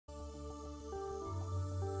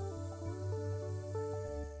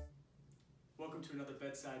welcome to another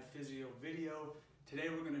bedside physio video. Today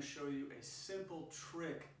we're going to show you a simple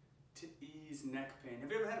trick to ease neck pain. Have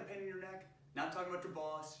you ever had a pain in your neck? Not talking about your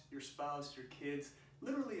boss, your spouse, your kids.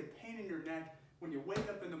 Literally a pain in your neck when you wake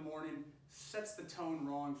up in the morning sets the tone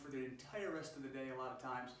wrong for the entire rest of the day a lot of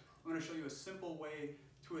times. I'm going to show you a simple way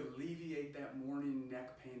to alleviate that morning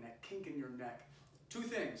neck pain, that kink in your neck. Two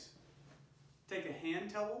things. Take a hand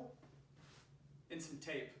towel and some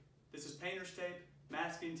tape. This is painter's tape.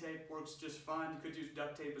 Masking tape works just fine. You could use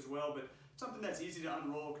duct tape as well, but something that's easy to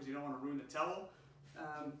unroll because you don't want to ruin the towel.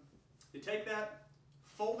 You take that,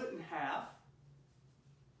 fold it in half,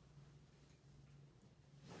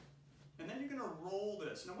 and then you're going to roll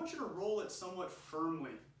this. And I want you to roll it somewhat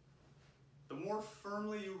firmly. The more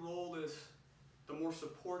firmly you roll this, the more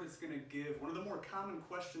support it's going to give. One of the more common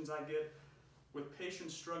questions I get with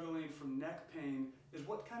patients struggling from neck pain is,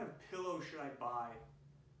 what kind of pillow should I buy?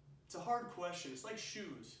 It's a hard question. It's like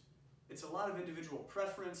shoes. It's a lot of individual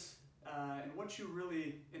preference, and what you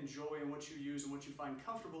really enjoy and what you use and what you find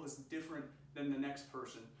comfortable is different than the next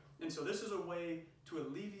person. And so this is a way to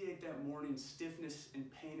alleviate that morning stiffness and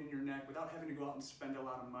pain in your neck without having to go out and spend a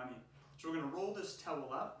lot of money. So we're going to roll this towel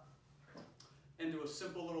up into a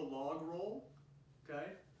simple little log roll. Okay?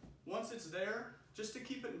 Once it's there, just to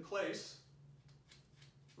keep it in place,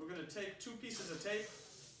 we're going to take two pieces of tape,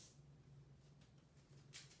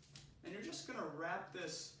 and you're just going to wrap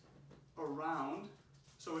this around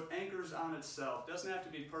so it anchors on itself. Doesn't have to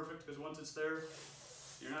be perfect because once it's there,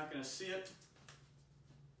 you're not going to see it.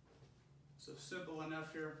 So simple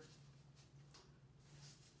enough here.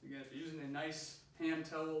 Again, if you're using a nice hand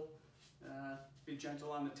towel, be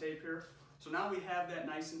gentle on the tape here. So now we have that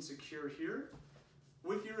nice and secure here.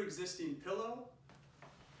 With your existing pillow,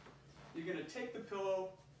 you're going to take the pillow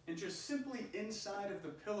and just simply inside of the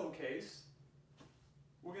pillowcase,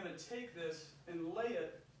 we're going to take this and lay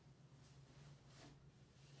it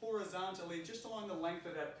horizontally just along the length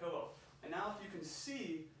of that pillow. And now if you can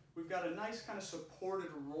see, we've got a nice kind of supported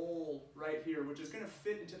roll right here, which is going to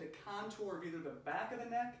fit into the contour of either the back of the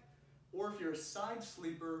neck, or if you're a side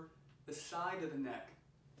sleeper, the side of the neck.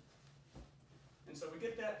 And so we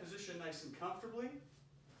get that position nice and comfortably.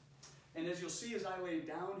 And as you'll see as I lay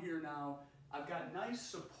down here now, I've got nice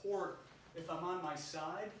support if I'm on my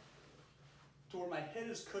side, to where my head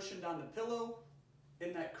is cushioned on the pillow,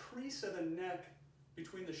 and that crease of the neck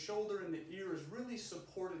between the shoulder and the ear is really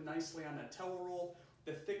supported nicely on that towel roll.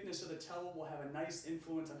 The thickness of the towel will have a nice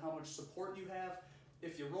influence on how much support you have.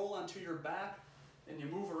 If you roll onto your back and you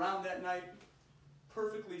move around that night,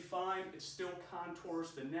 perfectly fine. It still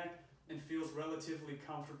contours the neck and feels relatively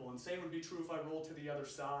comfortable. And same would be true if I roll to the other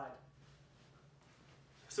side.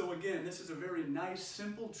 So again, this is a very nice,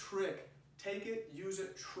 simple trick. Take it, use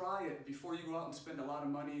it, try it before you go out and spend a lot of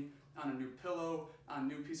money on a new pillow, on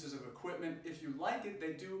new pieces of equipment. If you like it,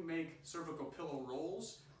 they do make cervical pillow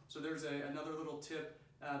rolls. So there's another little tip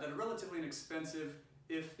that are relatively inexpensive.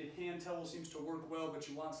 If the hand towel seems to work well, but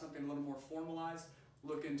you want something a little more formalized,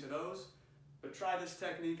 look into those. But try this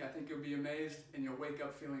technique. I think you'll be amazed and you'll wake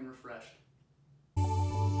up feeling refreshed.